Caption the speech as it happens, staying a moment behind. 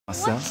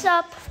What's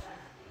up?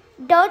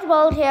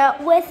 Dodgeball here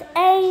with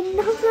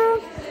another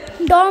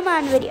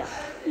doorman video.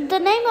 The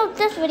name of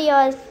this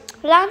video is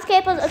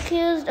Landscapers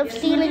Accused of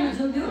Stealing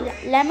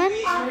Lemons.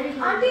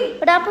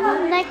 What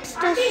happens next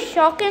is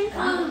shocking.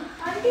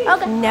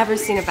 Okay. Never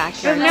seen a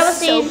backyard. I've never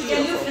seen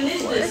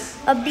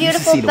a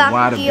beautiful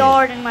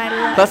backyard in my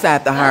life. Plus, I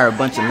have to hire a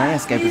bunch of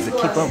landscapers to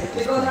keep up with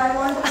this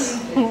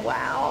place.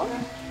 Wow.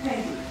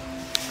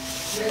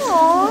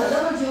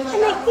 Aww.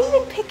 And they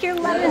even pick your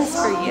lemons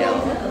for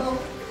you.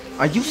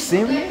 Are you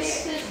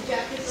serious?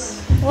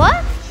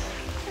 What?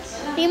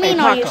 Do you mean,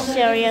 Hey, are you Paco,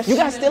 serious? You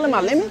guys stealing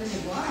my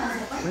lemons?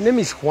 My name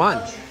is Juan.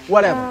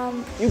 Whatever.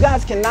 You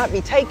guys cannot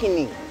be taking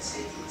these.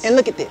 And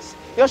look at this.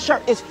 Your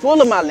shirt is full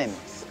of my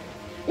lemons.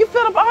 You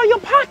filled up all your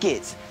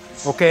pockets.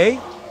 Okay.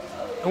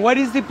 And what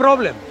is the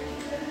problem?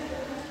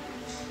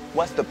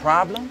 What's the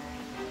problem?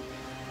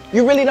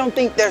 You really don't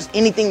think there's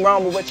anything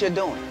wrong with what you're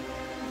doing?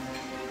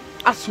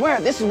 I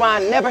swear, this is why I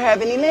never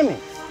have any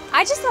lemons.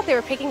 I just thought they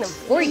were picking them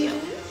for you.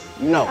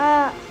 No.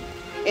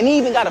 And he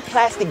even got a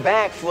plastic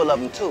bag full of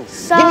them, too.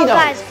 So, Give me those.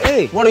 guys,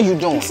 Hey, What are you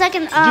doing?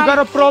 second, you got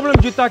a problem,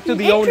 you talk to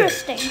the owner.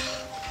 interesting.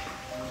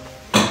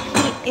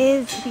 He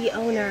is the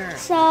owner.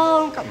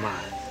 So, Come on.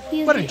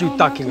 he's What are the you owner.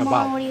 talking Come on,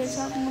 about? What are you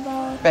talking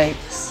about? Babe,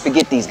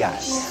 forget these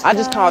guys. I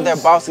just called their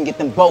boss and get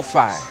them both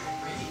fired.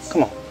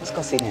 Come on, let's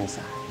go see the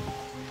inside.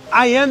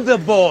 I am the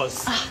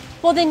boss.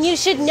 Well, then you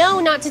should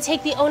know not to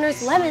take the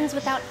owner's lemons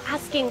without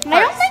asking first. I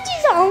don't think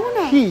he's the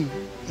owner. He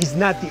is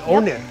not the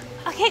owner.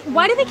 Okay,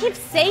 why do they keep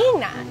saying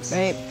that?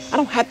 Babe, I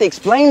don't have to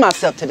explain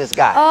myself to this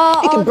guy. Oh,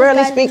 He can this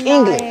barely guy's speak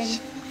lying. English.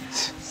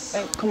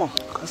 Babe, come on,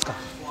 let's go.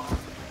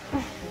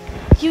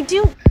 You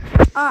do.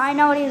 I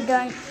know what he's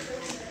doing.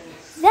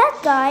 That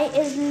guy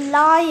is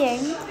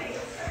lying.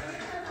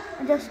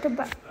 Just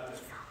about.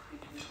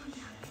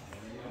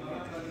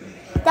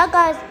 That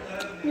guy's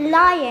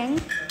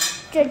lying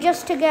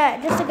just to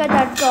get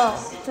that girl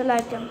to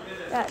like him.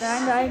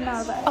 I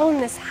know that. Own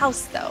this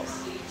house, though,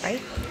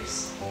 right?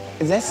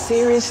 Is that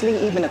seriously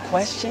even a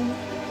question?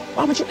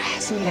 Why would you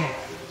ask me that?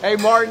 Hey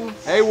Martin,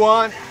 hey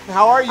Juan,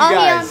 how are you Oh, he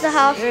guys? owns the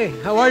house. Hey,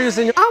 how are you,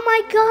 senor? Oh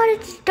my God!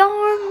 It's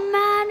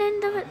doorman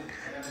and the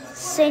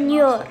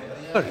senor.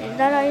 Is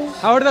that how you?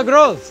 How are the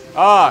girls?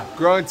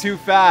 Growing too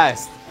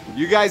fast.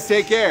 You guys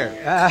take care.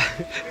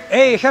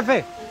 Hey,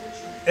 jefe.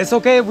 It's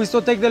okay if we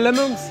still take the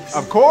lemons?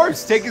 Of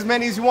course, take as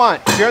many as you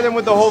want. Share them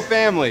with the whole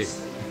family.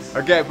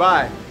 Okay,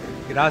 bye.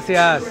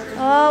 Gracias.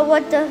 Oh,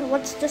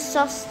 what's the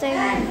sus thing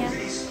in here?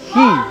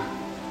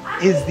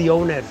 He is the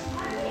owner.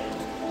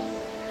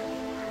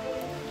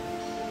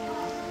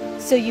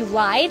 So you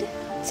lied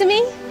to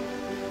me?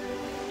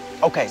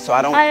 Okay, so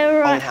I don't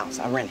own a house,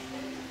 I rent it.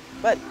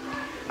 But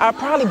I'll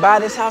probably buy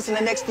this house in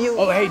the next few.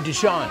 Oh, hey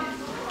Deshaun,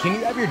 can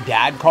you have your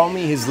dad call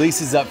me? His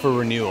lease is up for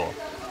renewal.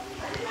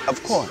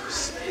 Of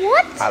course.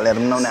 What? I'll let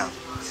him know now.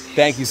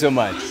 Thank you so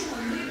much.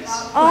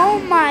 Oh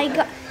my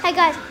God! Hey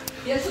guys.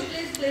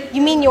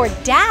 You mean your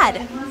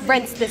dad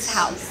rents this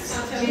house?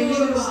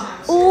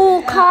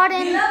 Ooh,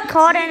 cotton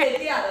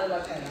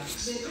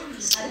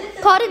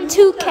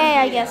 2K,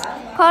 I guess.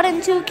 Cotton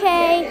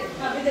 2K.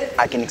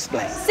 I can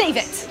explain. Save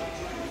it.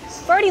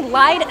 You've already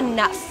lied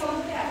enough.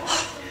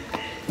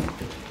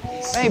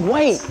 Babe,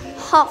 wait.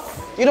 Huff.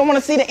 You don't want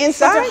to see the It's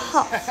inside? a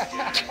huff.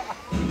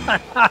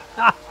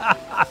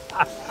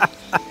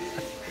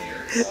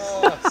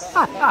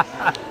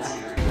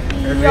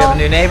 Heard we have a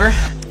new neighbor?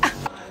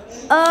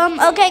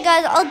 Okay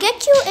guys, I'll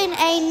get you in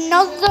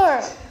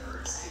another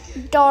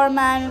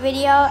doorman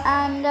video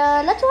and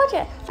let's watch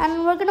it.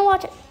 And we're gonna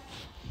watch it.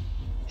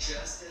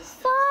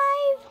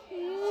 5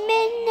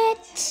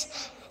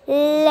 minutes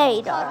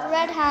later.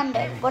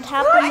 Red-handed. What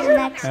happens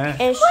next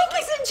is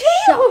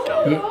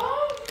shocking.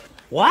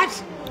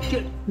 What?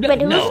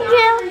 Wait, who's in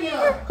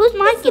jail? Who's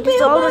Mikey? This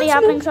is already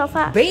happening so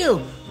fast.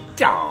 Bill.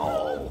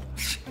 Oh.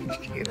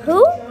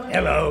 Who?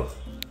 Hello.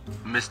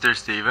 Mr.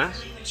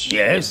 Stevens,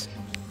 Yes?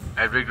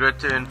 I regret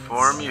to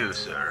inform you,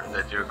 sir,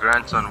 that your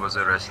grandson was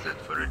arrested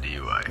for a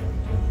DUI.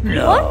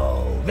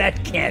 No,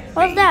 that can't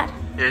What's be. that?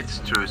 It's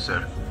true,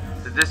 sir.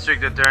 The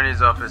district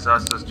attorney's office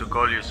asked us to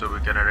call you so we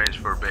can arrange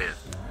for bail.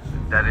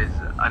 That is,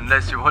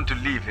 unless you want to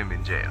leave him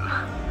in jail.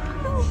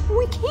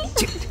 We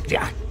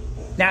can't.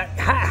 Now,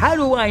 how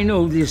do I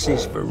know this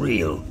is for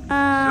real?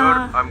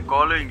 Sir, I'm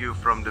calling you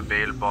from the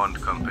bail bond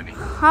company.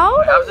 How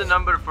I have does... the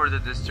number for the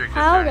district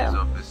How attorney's though?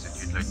 office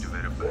if you'd like to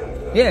verify.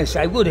 Yes,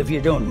 I would if you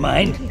don't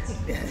mind.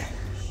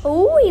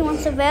 Oh, he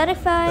wants to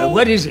verify.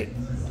 What is it?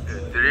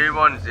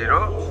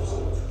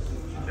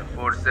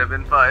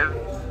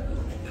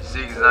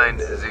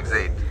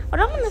 310-475-6968. What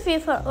happened if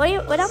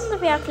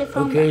you actually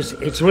found Okay,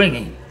 that? it's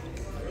ringing.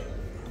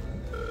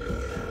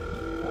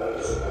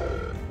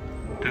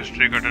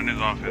 District attorney's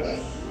office.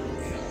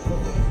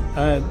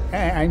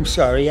 I'm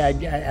sorry,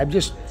 I'm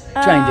just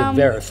trying to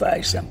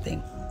verify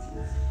something.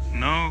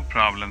 No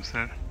problem,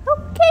 sir.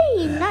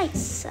 Okay,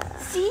 nice.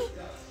 See?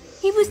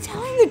 He was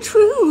telling the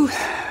truth.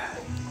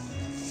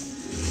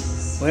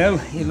 Well,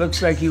 it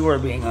looks like you were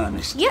being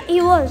honest. Yeah,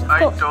 he was. Of I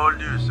course. told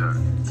you, sir.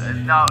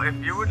 Now, if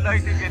you would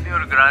like to get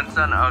your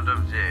grandson out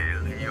of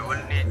jail, you will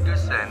need to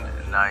send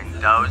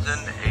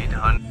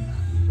 $9,800.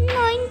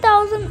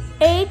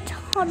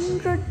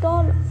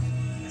 $9,800.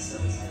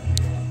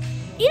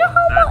 You know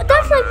how much?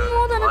 That's like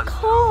more than a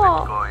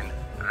car. Bitcoin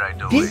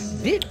right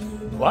away.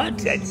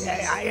 What?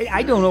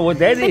 I don't know what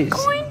that is.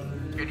 Bitcoin?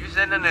 Can you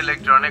send an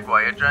electronic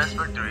wire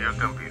transfer through your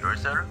computer,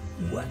 sir?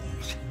 What?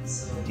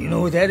 Do you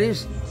know what that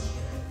is?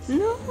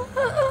 No.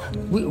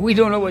 We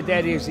don't know what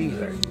that is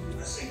either.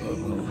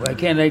 Why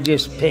can't I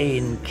just pay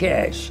in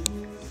cash?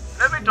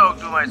 Let me talk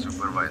to my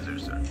supervisor,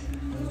 sir.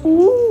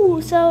 Ooh,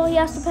 so he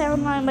has to pay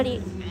online, but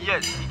he...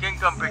 Yes, he can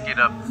come pick it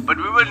up, but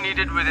we will need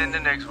it within the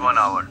next 1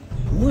 hour.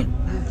 What?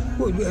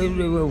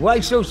 Why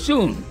so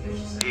soon?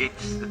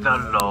 It's the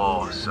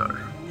law, sir.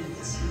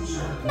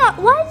 No,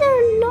 why is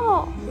there a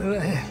law?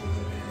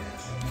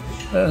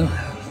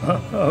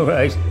 All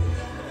right.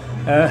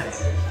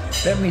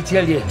 Let me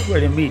tell you where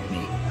to meet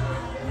me.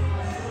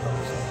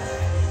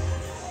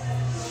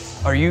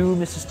 Are you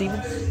Mrs.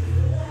 Stevens?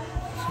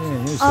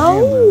 Yes,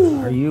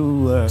 Oh. Are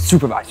you,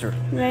 Supervisor.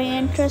 Very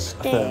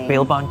interesting. The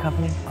bail bond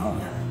company?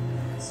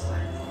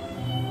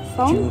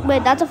 Phone?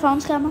 Wait, that's a phone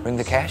scammer? Bring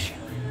the cash?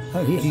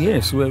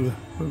 yes, we're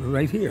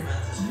right here.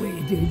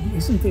 Wait,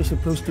 isn't there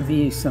supposed to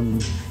be some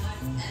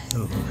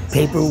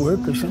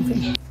paperwork or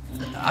something?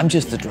 I'm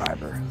just the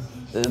driver.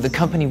 The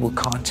company will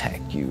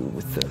contact you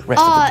with the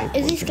rest of the paperwork.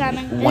 Is he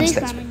scamming? Once Is he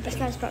that's scamming? This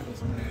guy's probably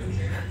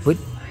But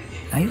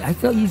I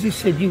thought you just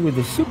said you were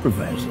the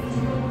supervisor.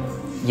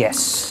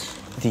 Yes,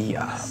 the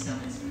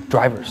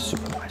driver's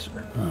supervisor.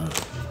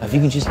 If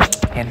you can just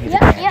hand me the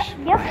Yep, cash,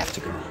 yep. I have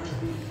to go.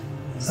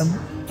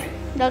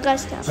 That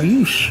guy's scamming. Are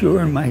you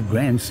sure my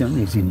grandson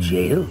is in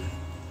jail?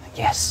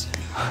 Yes.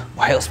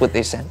 Why else would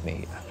they send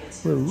me?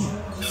 Well,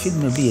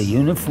 shouldn't there be a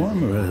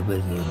uniform or a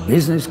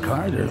business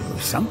card or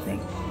something?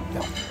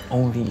 No,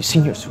 only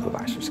senior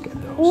supervisors get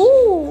those.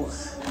 Ooh.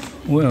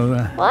 Well,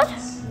 What?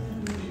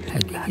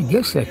 I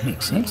guess that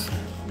makes sense.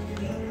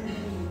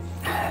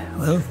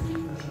 Well,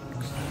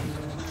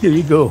 here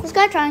you go. This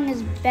guy trying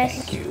his best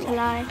Thank you. to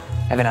lie.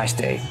 Have a nice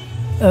day.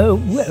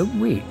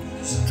 Wait,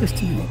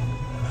 just a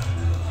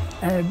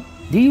minute.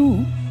 Do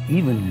you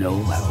even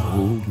know how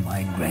old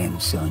my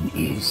grandson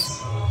is?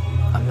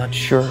 I'm not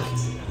sure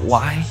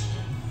why.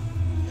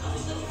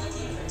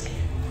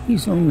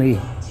 He's only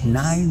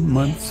 9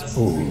 months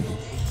old.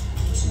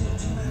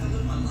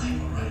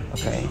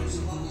 Okay,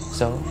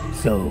 so?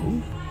 So,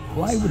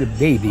 why would a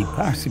baby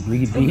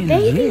possibly be in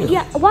Baby? jail?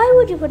 Yeah, why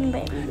would you put in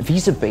baby? If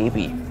he's a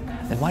baby,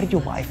 then why did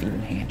your wife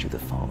even hand you the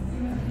phone?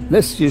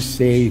 Let's just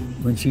say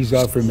when she's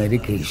off her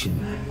medication,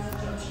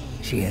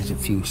 she has a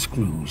few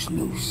screws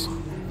loose.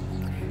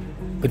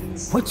 But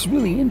what's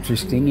really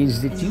interesting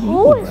is that you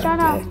know it's trying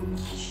about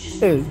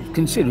that.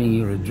 Considering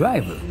you're a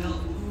driver.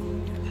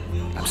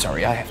 I'm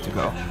sorry, I have to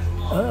go.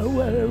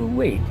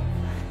 Wait.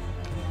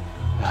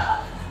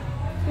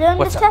 Learn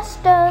What's the up?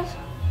 testers.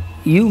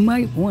 You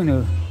might want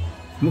to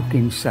look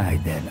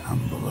inside that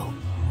envelope.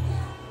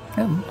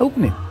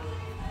 Open it.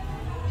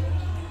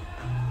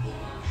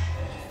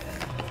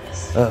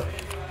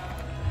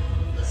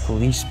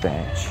 Police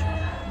badge.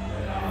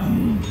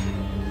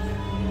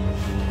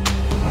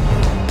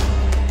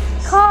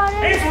 Caught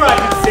in Here's where I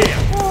can see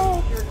him.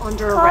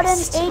 Under Caught in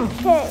arrest.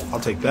 8K. I'll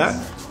take that.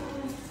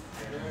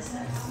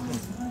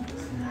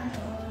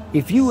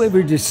 If you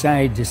ever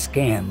decide to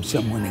scam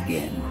someone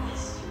again,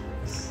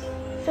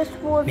 Just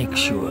was make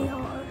really sure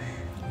hard.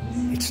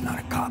 it's not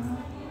a cop.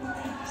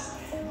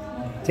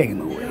 Take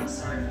him away.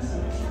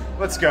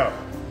 Let's go.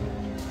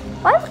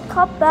 Why is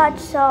cop badge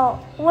so?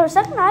 For a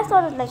second, I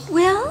thought it like.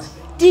 Well,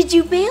 did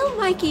you bail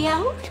Mikey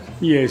out?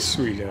 Yes,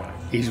 sweetheart.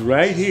 He's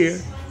right here.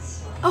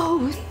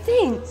 Oh,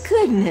 thank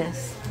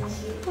goodness.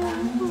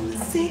 Oh,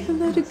 say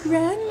hello to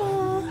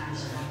Grandma.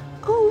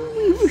 Oh,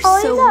 we were Oh,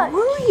 so is that-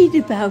 worried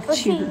about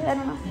Let's see. you. I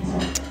don't know.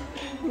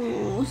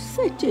 Oh,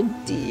 such a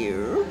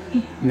dear.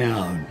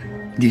 Now,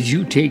 did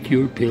you take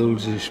your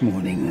pills this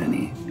morning,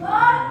 honey?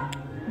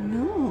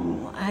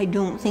 No, I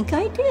don't think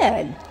I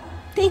did.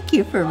 Thank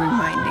you for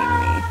reminding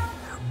me.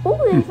 Oh,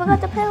 we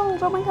forgot the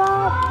pills. Oh my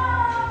god.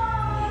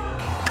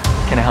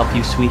 Can I help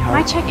you, sweetheart?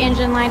 My check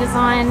engine light is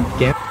on.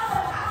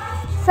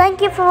 Thank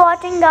you for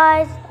watching,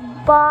 guys.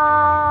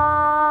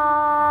 Bye.